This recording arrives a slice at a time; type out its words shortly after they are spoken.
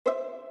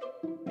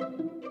Hey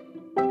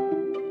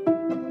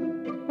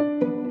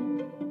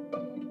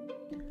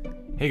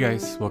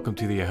guys, welcome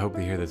to the I Hope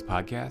They Hear This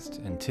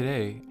podcast. And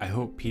today, I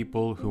hope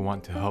people who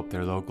want to help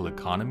their local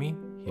economy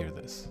hear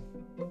this.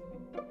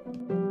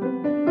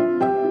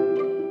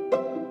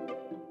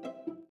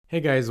 Hey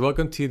guys,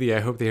 welcome to the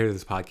I Hope They Hear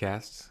This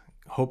podcast.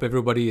 Hope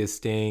everybody is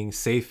staying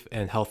safe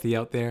and healthy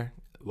out there,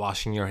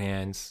 washing your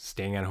hands,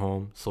 staying at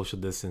home, social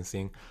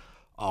distancing,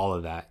 all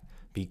of that,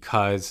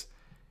 because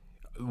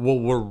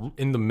we're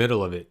in the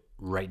middle of it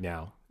right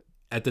now.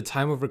 At the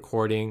time of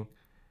recording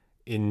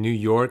in New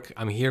York,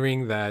 I'm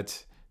hearing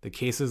that the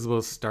cases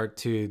will start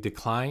to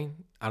decline.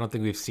 I don't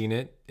think we've seen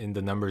it in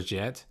the numbers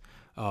yet.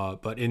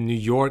 But in New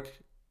York,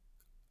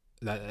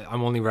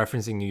 I'm only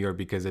referencing New York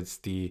because it's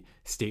the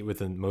state with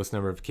the most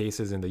number of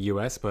cases in the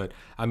US, but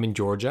I'm in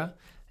Georgia.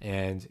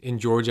 And in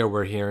Georgia,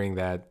 we're hearing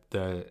that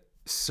the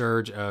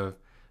surge of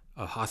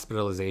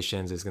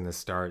hospitalizations is going to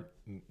start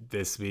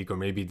this week or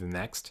maybe the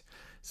next.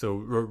 So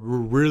we're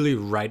really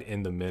right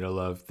in the middle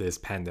of this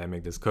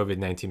pandemic, this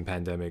COVID-19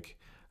 pandemic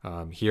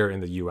here in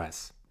the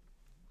US.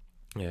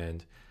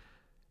 And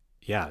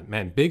yeah,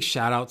 man, big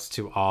shout outs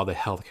to all the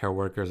healthcare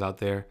workers out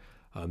there.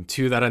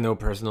 Two that I know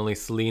personally,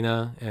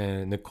 Selena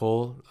and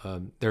Nicole.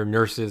 They're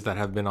nurses that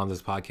have been on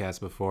this podcast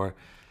before.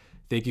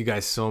 Thank you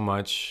guys so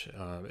much.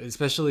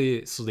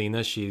 Especially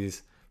Selena,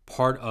 she's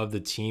part of the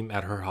team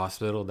at her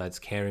hospital that's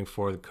caring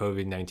for the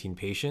COVID-19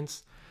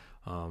 patients.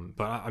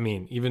 But I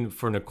mean, even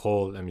for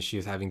Nicole, I mean,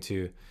 she's having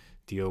to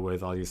deal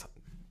with all these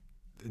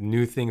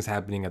new things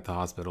happening at the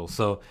hospital.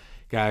 So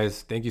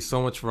guys, thank you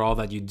so much for all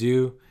that you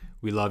do.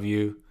 We love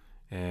you.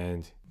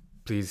 And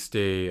please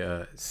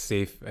stay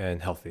safe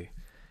and healthy.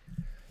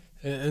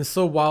 And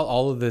so while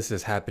all of this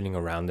is happening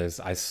around us,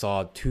 I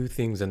saw two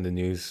things in the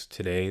news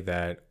today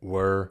that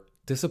were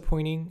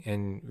disappointing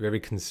and very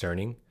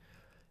concerning.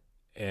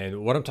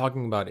 And what I'm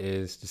talking about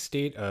is the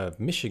state of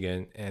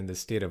Michigan and the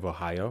state of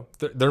Ohio.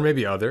 There may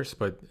be others,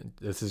 but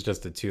this is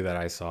just the two that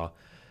I saw.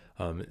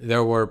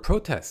 There were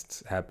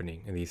protests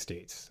happening in these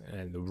states,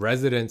 and the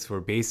residents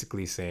were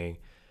basically saying,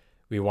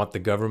 we want the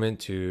government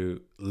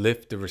to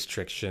lift the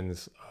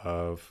restrictions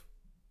of,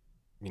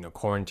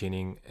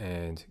 quarantining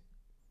and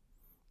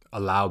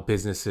allow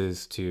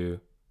businesses to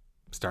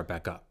start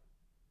back up.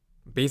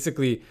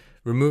 Basically,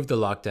 remove the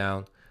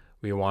lockdown.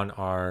 We want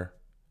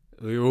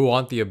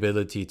the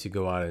ability to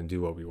go out and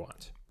do what we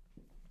want.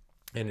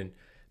 And in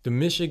the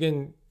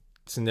Michigan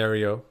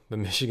scenario, the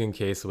Michigan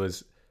case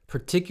was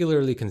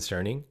particularly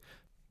concerning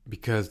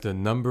because the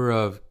number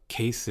of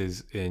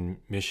cases in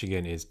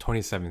Michigan is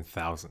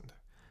 27,000.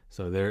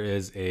 So there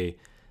is a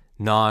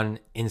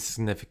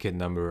non-insignificant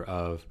number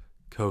of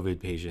COVID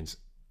patients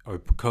or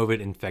COVID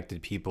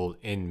infected people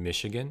in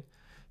Michigan.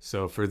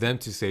 So for them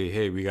to say,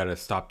 hey, we got to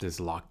stop this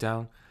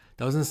lockdown,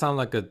 doesn't sound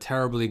like a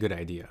terribly good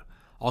idea.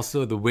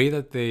 Also, the way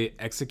that they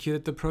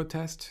executed the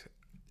protest,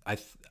 I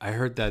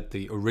heard that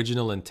the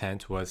original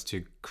intent was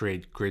to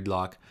create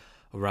gridlock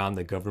around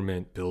the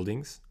government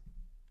buildings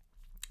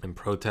and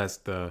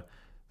protest the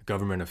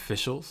government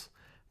officials.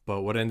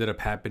 But what ended up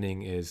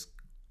happening is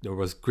there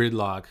was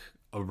gridlock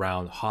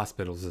around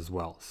hospitals as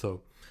well.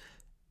 So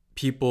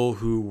people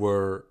who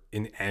were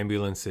in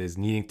ambulances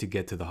needing to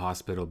get to the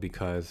hospital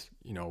because,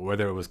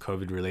 whether it was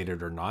COVID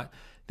related or not,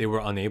 they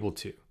were unable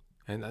to.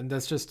 And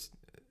that's just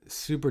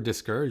super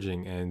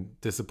discouraging and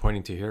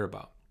disappointing to hear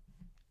about.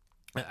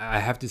 I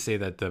have to say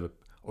that the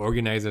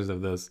organizers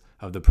of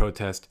the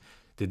protest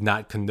did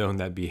not condone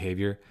that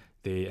behavior.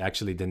 They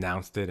actually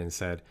denounced it and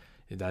said,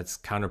 that's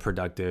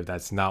counterproductive.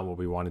 That's not what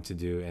we wanted to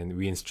do. And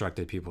we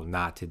instructed people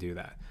not to do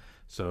that.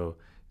 So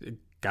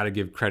got to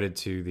give credit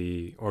to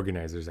the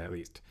organizers at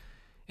least.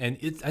 And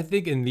I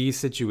think in these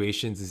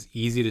situations, it's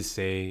easy to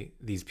say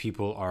these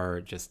people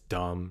are just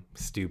dumb,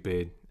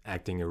 stupid,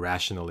 acting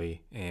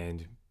irrationally,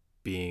 and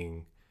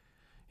being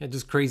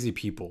just crazy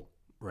people,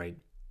 right?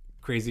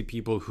 Crazy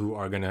people who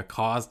are going to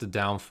cause the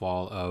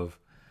downfall of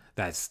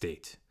that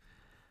state.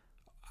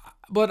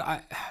 But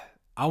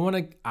I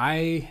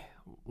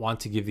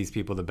want to give these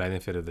people the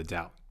benefit of the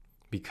doubt,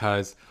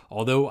 because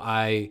although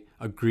I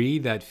agree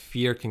that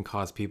fear can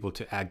cause people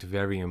to act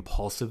very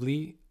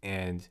impulsively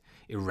and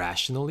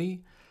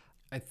irrationally,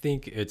 I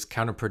think it's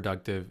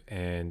counterproductive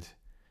and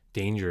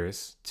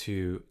dangerous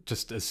to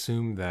just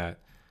assume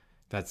that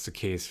that's the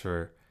case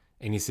for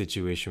any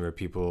situation where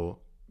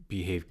people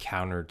behave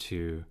counter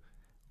to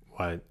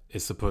what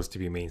is supposed to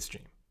be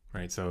mainstream,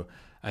 right? So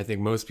I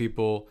think most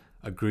people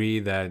agree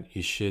that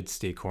you should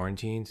stay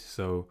quarantined.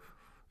 So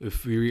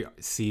if we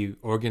see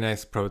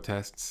organized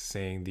protests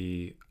saying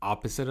the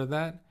opposite of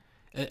that,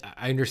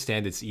 I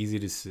understand it's easy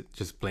to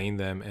just blame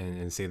them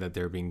and say that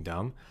they're being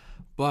dumb,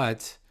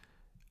 but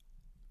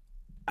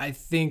I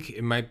think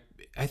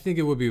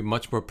it would be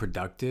much more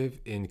productive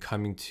in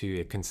coming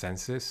to a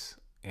consensus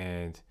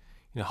and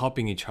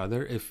helping each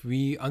other if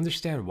we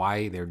understand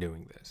why they're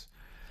doing this.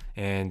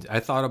 And I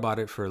thought about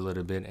it for a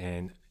little bit,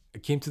 and I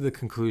came to the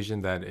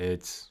conclusion that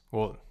it's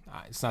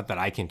not that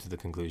I came to the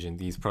conclusion.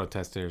 These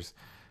protesters,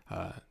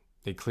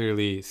 they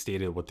clearly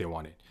stated what they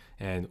wanted,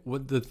 And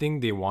what the thing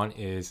they want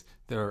is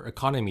their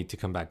economy to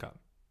come back up.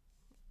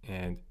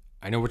 And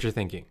I know what you're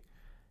thinking.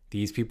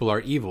 These people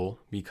are evil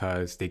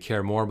because they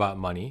care more about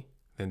money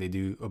than they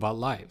do about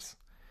lives.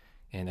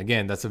 And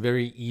again, that's a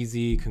very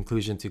easy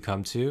conclusion to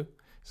come to.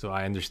 So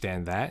I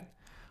understand that.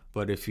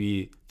 But if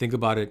we think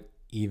about it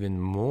even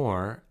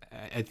more,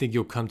 I think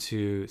you'll come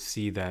to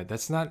see that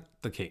that's not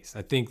the case.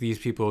 I think these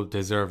people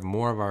deserve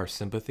more of our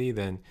sympathy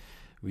than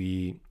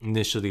we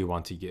initially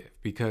want to give.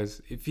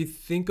 Because if you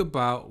think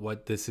about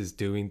what this is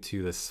doing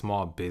to the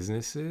small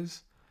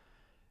businesses,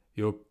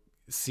 you'll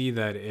see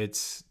that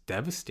it's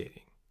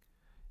devastating.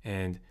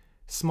 And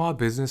small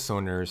business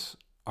owners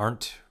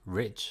aren't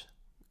rich,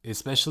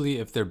 especially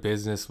if their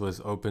business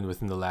was opened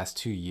within the last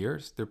 2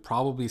 years. They're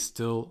probably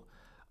still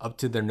up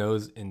to their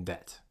nose in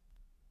debt.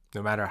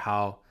 No matter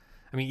how,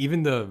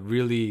 even the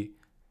really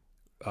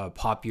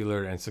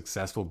popular and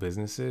successful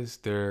businesses,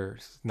 they're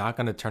not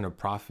going to turn a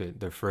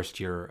profit their first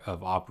year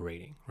of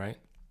operating, right?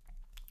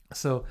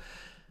 So,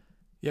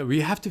 yeah,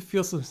 we have to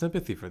feel some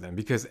sympathy for them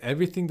because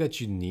everything that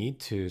you need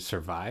to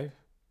survive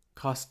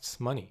costs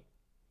money.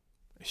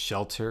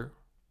 Shelter,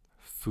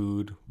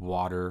 food,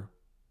 water,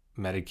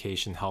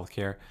 medication,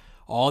 healthcare,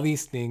 all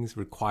these things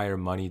require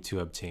money to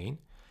obtain.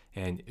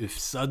 And if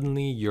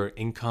suddenly your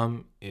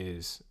income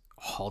is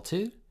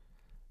halted,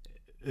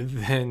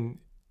 then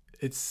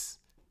it's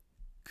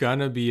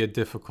gonna be a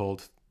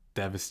difficult,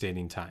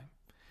 devastating time.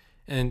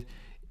 And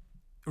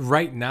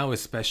right now,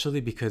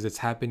 especially because it's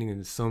happening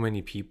to so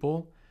many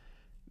people,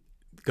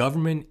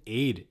 government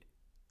aid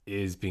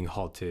is being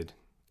halted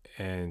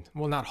and,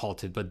 well, not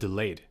halted, but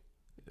delayed.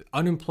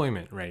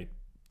 Unemployment rate.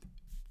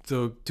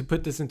 So to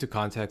put this into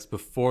context,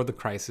 before the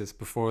crisis,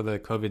 before the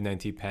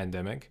COVID-19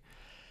 pandemic,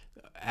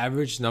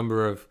 average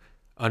number of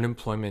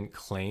unemployment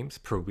claims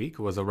per week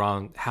was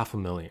around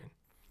 500,000.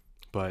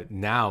 But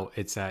now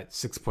it's at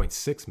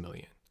 6.6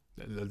 million,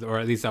 or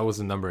at least that was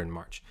the number in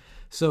March.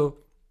 So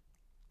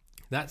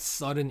that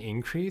sudden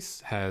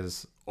increase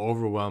has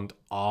overwhelmed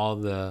all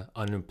the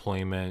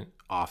unemployment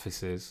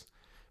offices.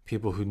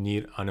 People who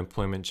need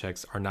unemployment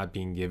checks are not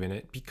being given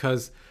it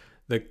because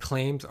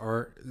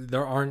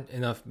there aren't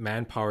enough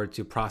manpower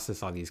to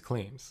process all these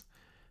claims.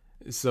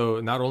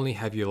 So not only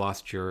have you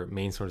lost your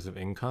main source of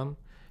income,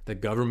 the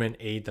government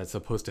aid that's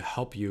supposed to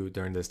help you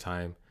during this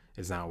time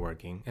is not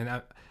working.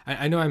 And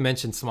I know I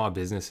mentioned small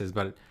businesses,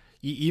 but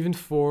even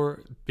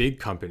for big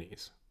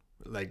companies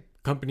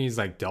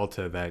like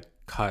Delta that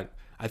cut,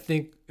 I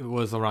think it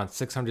was around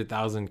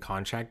 600,000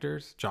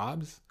 contractors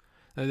jobs.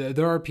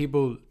 There are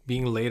people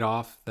being laid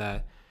off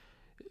that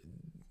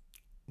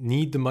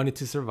need the money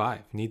to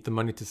survive, need the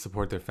money to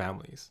support their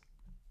families.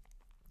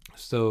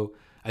 So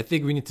I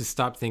think we need to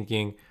stop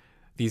thinking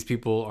these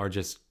people are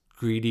just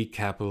greedy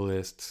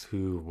capitalists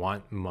who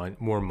want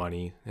more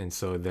money, and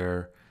so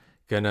they're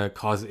gonna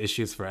cause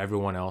issues for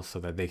everyone else so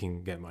that they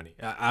can get money.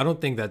 I don't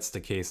think that's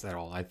the case at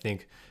all. I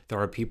think there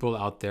are people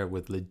out there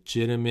with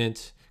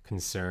legitimate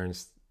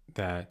concerns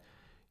that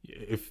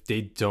if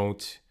they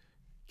don't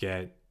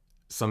get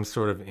some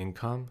sort of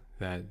income,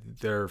 that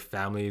their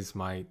families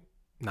might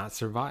not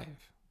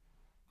survive,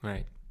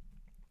 right?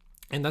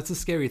 And that's a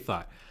scary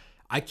thought.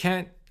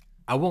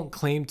 I won't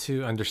claim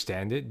to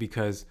understand it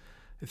because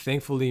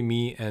thankfully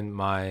me and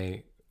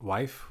my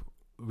wife,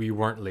 we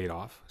weren't laid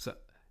off.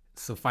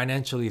 So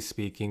financially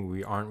speaking,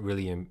 we aren't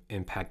really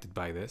impacted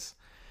by this.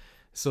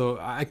 So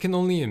I can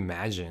only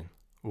imagine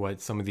what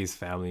some of these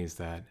families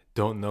that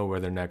don't know where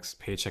their next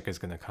paycheck is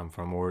going to come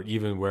from, or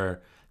even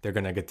where they're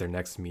going to get their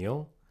next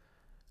meal.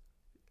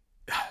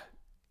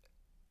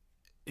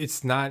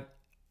 It's not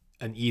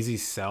an easy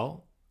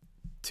sell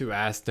to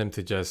ask them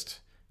to just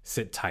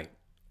sit tight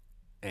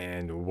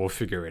and we'll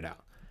figure it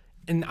out.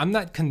 And I'm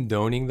not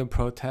condoning the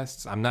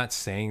protests. I'm not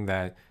saying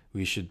that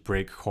we should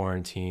break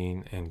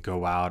quarantine and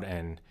go out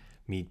and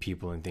meet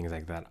people and things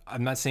like that.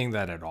 I'm not saying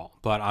that at all.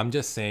 But I'm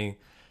just saying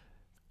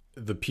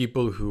the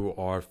people who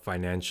are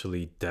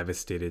financially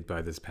devastated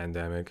by this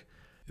pandemic,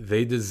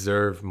 they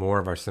deserve more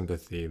of our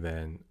sympathy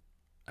than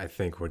I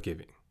think we're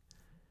giving.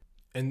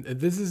 And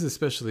this is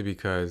especially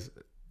because,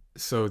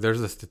 so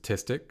there's a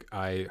statistic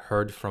I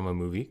heard from a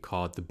movie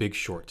called The Big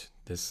Short.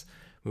 This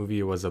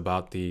movie was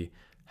about the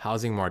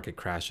housing market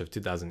crash of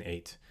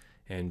 2008.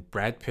 And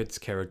Brad Pitt's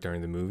character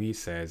in the movie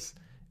says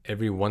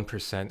every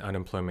 1%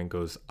 unemployment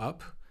goes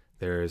up,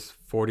 there's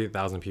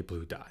 40,000 people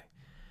who die.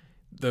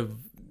 The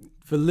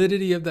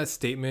validity of that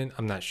statement,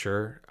 I'm not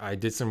sure. I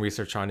did some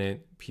research on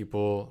it.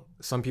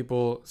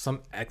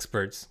 Some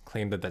experts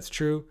claim that that's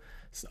true.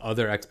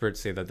 Other experts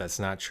say that that's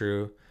not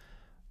true.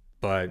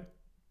 But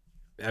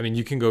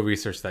you can go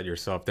research that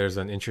yourself. There's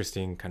an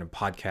interesting kind of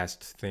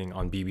podcast thing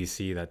on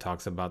BBC that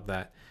talks about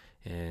that.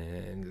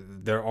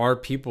 And there are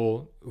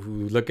people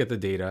who look at the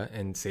data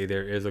and say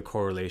there is a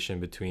correlation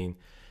between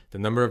the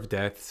number of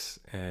deaths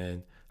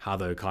and how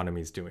the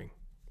economy is doing,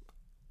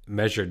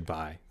 measured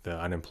by the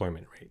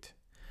unemployment rate.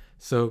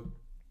 So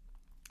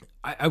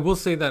I will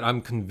say that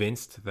I'm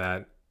convinced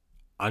that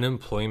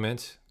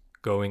unemployment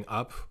going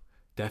up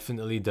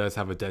definitely does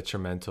have a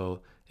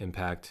detrimental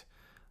impact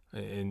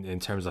in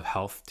terms of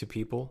health to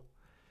people.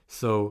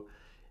 So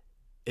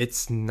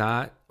it's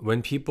not,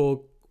 when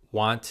people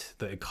want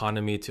the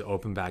economy to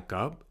open back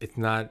up, it's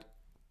not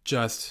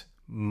just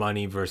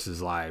money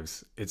versus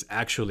lives. It's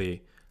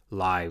actually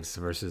lives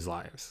versus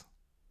lives.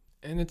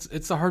 And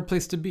it's a hard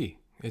place to be.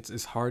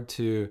 It's hard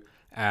to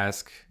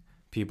ask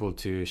people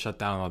to shut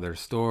down all their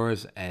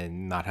stores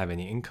and not have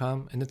any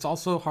income. And it's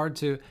also hard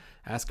to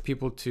ask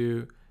people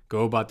to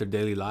go about their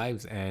daily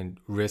lives and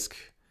risk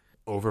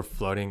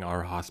overflooding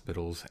our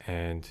hospitals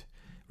and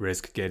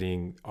risk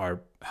getting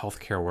our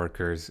healthcare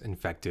workers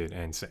infected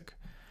and sick.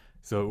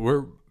 So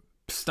we're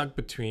stuck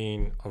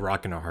between a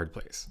rock and a hard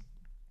place.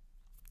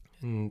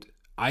 And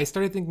I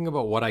started thinking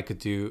about what I could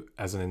do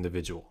as an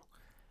individual.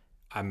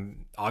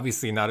 I'm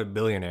obviously not a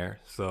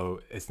billionaire, so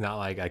it's not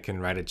like I can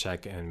write a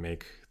check and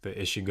make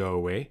the issue go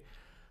away.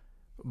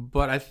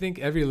 But I think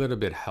every little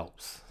bit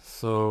helps.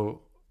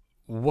 So,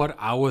 what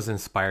I was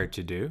inspired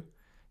to do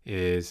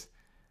is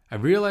I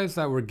realized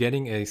that we're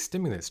getting a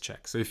stimulus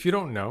check. So, if you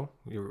don't know,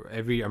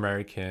 every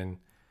American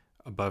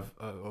above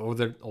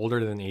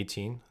older than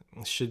 18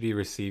 should be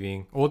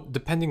receiving, well,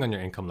 depending on your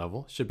income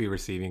level, should be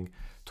receiving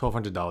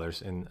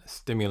 $1,200 in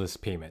stimulus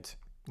payment.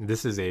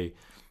 This is a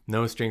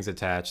no strings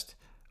attached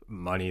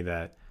money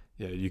that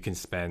you can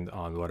spend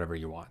on whatever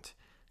you want,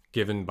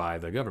 given by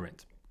the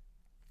government,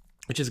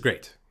 which is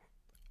great.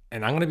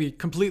 And I'm going to be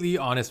completely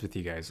honest with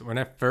you guys. When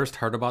I first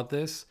heard about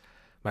this,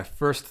 my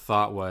first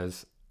thought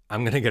was,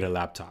 I'm going to get a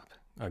laptop,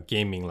 a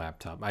gaming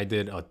laptop. I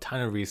did a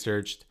ton of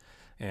research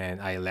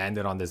and I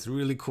landed on this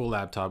really cool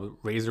laptop,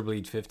 Razer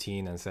Blade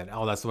 15, and said,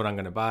 oh, that's what I'm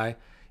going to buy.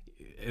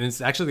 And it's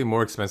actually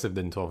more expensive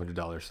than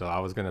 $1,200. So I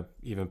was going to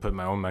even put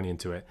my own money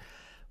into it.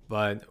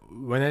 But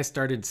when I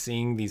started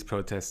seeing these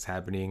protests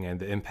happening and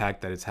the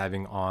impact that it's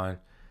having on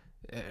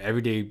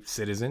everyday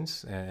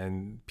citizens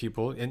and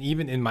people, and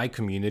even in my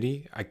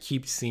community, I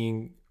keep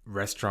seeing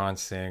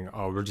restaurants saying,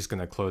 oh, we're just going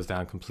to close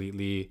down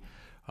completely.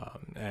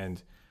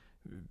 And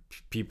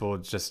people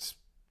just,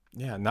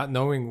 not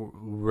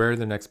knowing where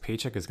the next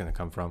paycheck is going to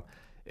come from.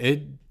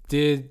 It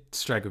did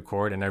strike a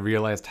chord, and I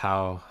realized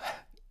how,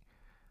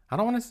 I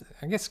don't want to,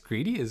 I guess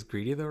greedy, is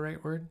greedy the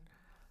right word?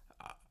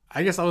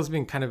 I guess I was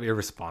being kind of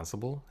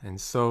irresponsible. And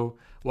so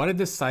what I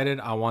decided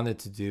I wanted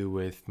to do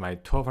with my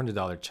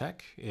 $1,200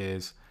 check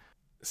is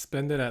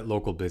spend it at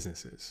local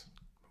businesses,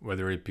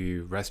 whether it be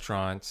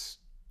restaurants,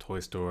 toy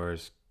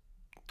stores,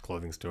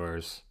 clothing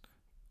stores,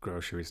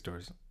 grocery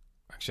stores.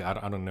 Actually,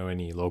 I don't know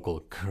any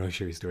local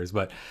grocery stores,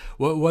 but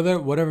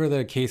whatever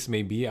the case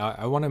may be,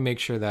 I want to make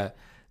sure that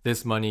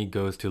this money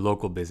goes to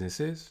local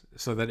businesses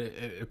so that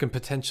it can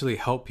potentially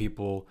help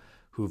people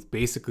who've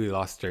basically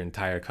lost their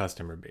entire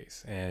customer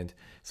base, and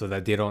so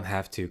that they don't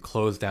have to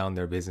close down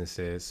their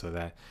businesses, so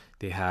that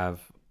they have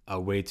a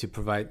way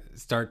to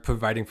start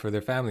providing for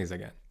their families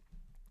again.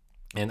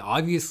 And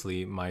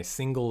obviously my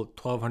single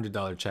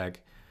 $1,200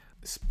 check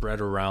spread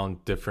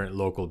around different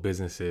local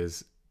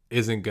businesses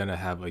isn't going to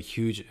have a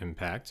huge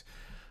impact,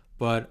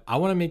 but I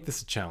want to make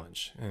this a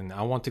challenge, and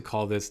I want to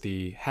call this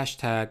the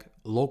hashtag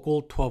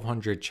local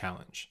 1200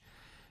 challenge.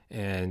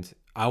 And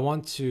I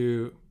want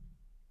to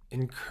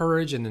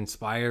encourage and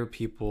inspire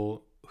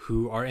people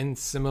who are in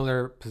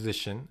similar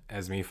position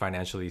as me,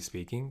 financially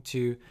speaking,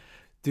 to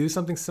do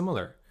something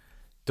similar.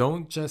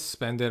 Don't just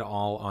spend it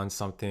all on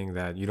something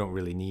that you don't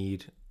really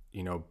need,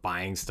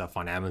 buying stuff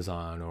on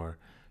Amazon or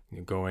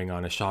going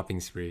on a shopping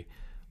spree,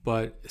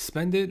 but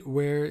spend it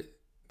where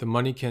the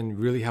money can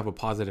really have a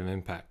positive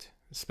impact.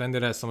 Spend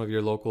it at some of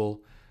your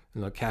local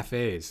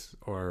cafes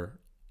or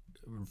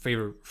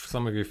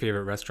some of your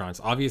favorite restaurants.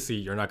 Obviously,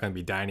 you're not going to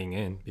be dining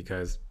in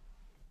because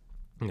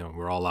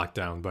we're all locked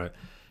down, but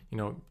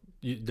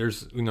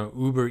there's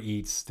Uber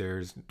Eats,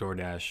 there's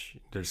DoorDash,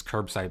 there's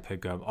curbside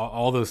pickup,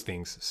 all those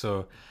things.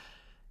 So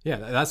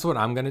that's what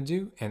I'm gonna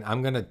do, and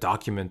I'm gonna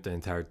document the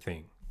entire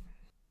thing,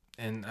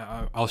 and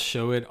I'll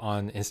show it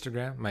on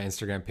Instagram, my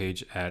Instagram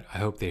page at I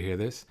Hope They Hear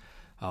This.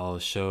 I'll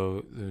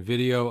show the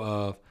video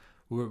of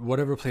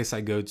whatever place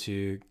I go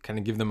to, kind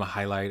of give them a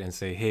highlight and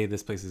say, hey,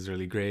 this place is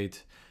really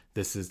great,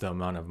 this is the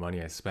amount of money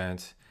I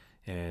spent,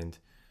 and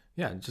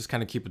just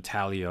kind of keep a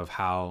tally of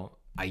how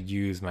I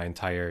use my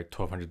entire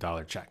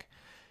 $1,200 check.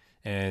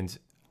 And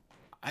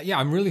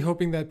I'm really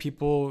hoping that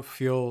people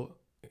feel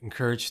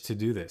encouraged to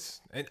do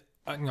this. And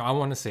I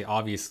want to say,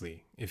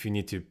 obviously, if you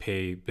need to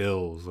pay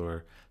bills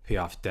or pay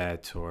off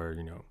debt or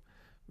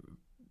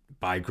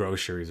buy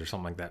groceries or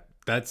something like that,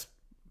 that's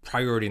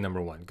priority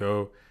number one.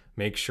 Go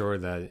make sure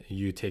that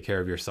you take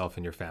care of yourself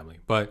and your family.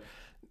 But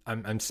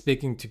I'm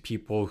speaking to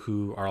people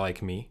who are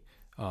like me,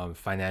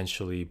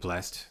 financially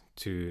blessed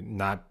to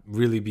not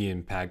really be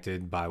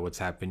impacted by what's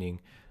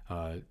happening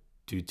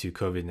due to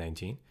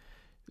COVID-19.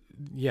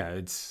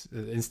 It's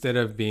instead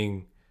of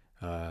being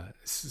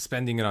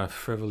spending it on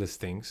frivolous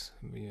things,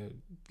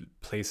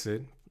 place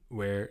it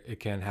where it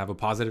can have a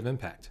positive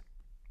impact.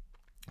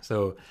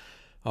 So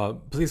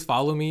please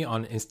follow me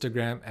on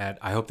Instagram at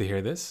I Hope They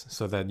Hear This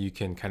so that you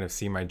can kind of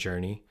see my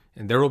journey.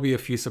 And there will be a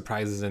few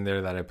surprises in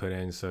there that I put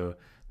in, so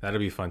that'll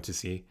be fun to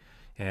see.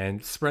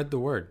 And spread the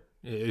word.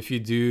 If you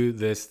do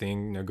this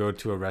thing, go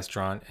to a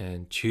restaurant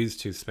and choose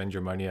to spend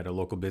your money at a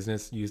local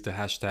business, use the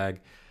hashtag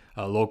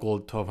local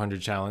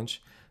 1200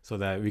 challenge so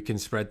that we can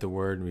spread the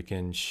word and we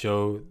can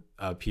show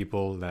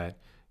people that,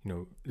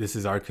 this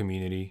is our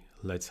community.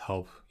 Let's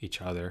help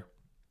each other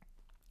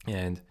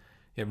and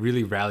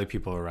really rally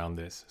people around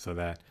this so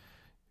that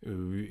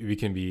we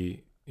can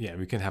we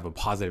can have a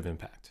positive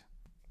impact.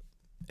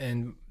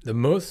 And the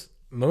most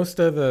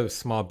of the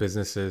small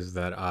businesses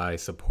that I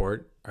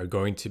support are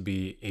going to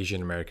be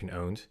Asian American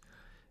owned.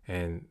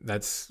 And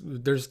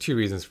there's two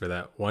reasons for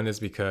that. One is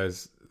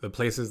because the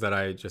places that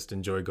I just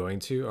enjoy going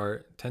to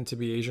tend to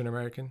be Asian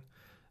American,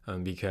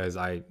 because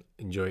I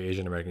enjoy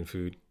Asian American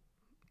food.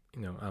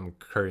 I'm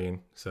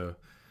Korean, so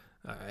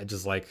I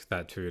just like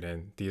that food,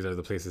 and these are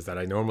the places that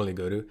I normally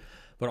go to.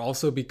 But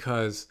also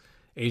because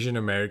Asian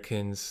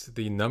Americans,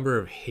 the number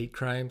of hate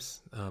crimes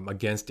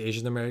against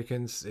Asian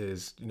Americans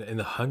is in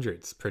the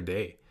hundreds per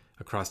day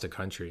across the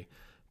country.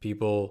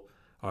 People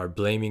are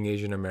blaming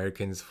Asian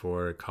Americans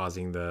for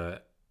causing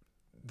the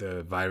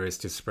virus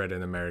to spread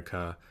in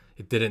America.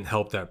 It didn't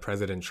help that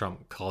President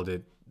Trump called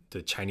it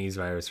the Chinese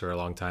virus for a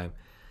long time.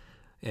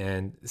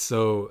 And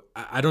so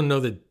I don't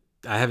know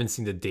I haven't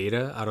seen the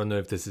data. I don't know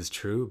if this is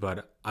true,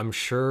 but I'm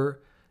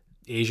sure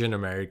Asian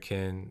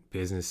American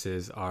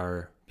businesses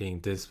are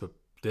being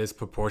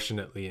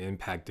disproportionately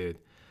impacted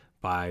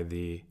by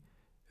the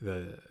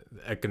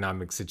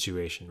economic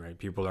situation, right?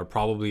 People are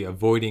probably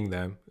avoiding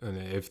them. And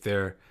if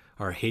there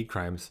are hate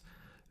crimes,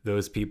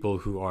 those people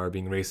who are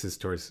being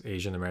racist towards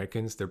Asian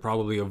Americans, they're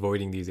probably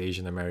avoiding these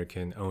Asian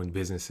American owned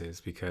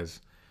businesses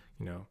because,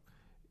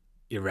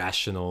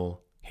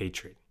 irrational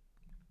hatred.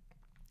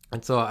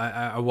 And so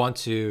I want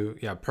to,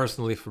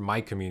 personally for my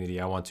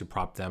community, I want to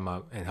prop them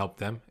up and help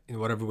them in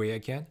whatever way I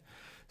can.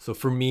 So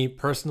for me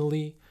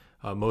personally,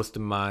 most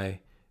of my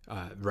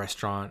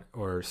restaurant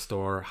or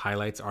store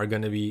highlights are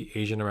going to be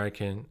Asian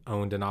American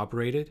owned and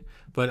operated.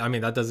 But I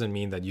mean, that doesn't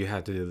mean that you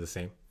have to do the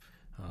same.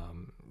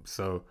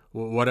 So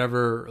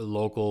whatever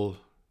local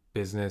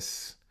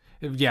business,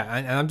 and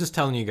I'm just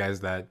telling you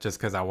guys that just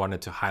because I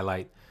wanted to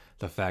highlight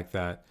the fact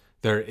that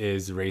there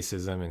is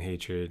racism and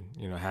hatred,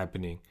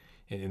 happening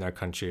in our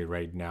country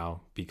right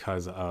now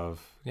because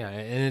of,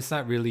 and it's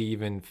not really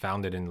even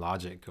founded in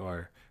logic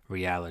or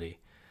reality.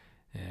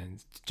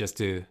 And just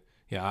to,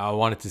 I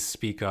wanted to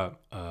speak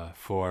up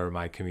for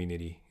my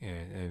community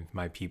and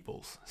my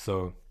peoples.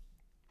 So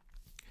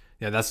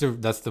that's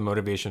the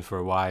motivation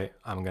for why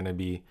I'm going to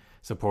be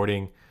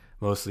supporting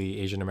mostly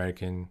Asian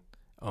American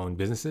owned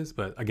businesses.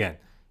 But again,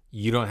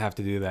 you don't have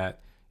to do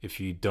that if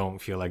you don't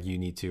feel like you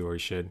need to or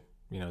should.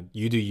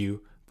 You do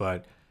you,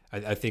 but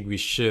I think we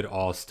should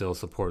all still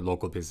support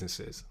local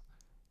businesses.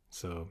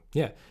 So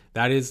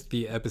that is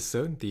the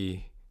episode,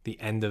 the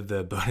end of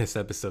the bonus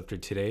episode for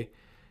today.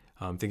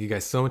 Thank you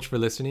guys so much for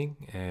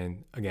listening.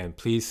 And again,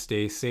 please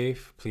stay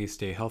safe, please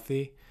stay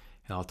healthy,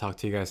 and I'll talk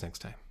to you guys next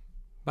time.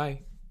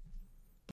 Bye.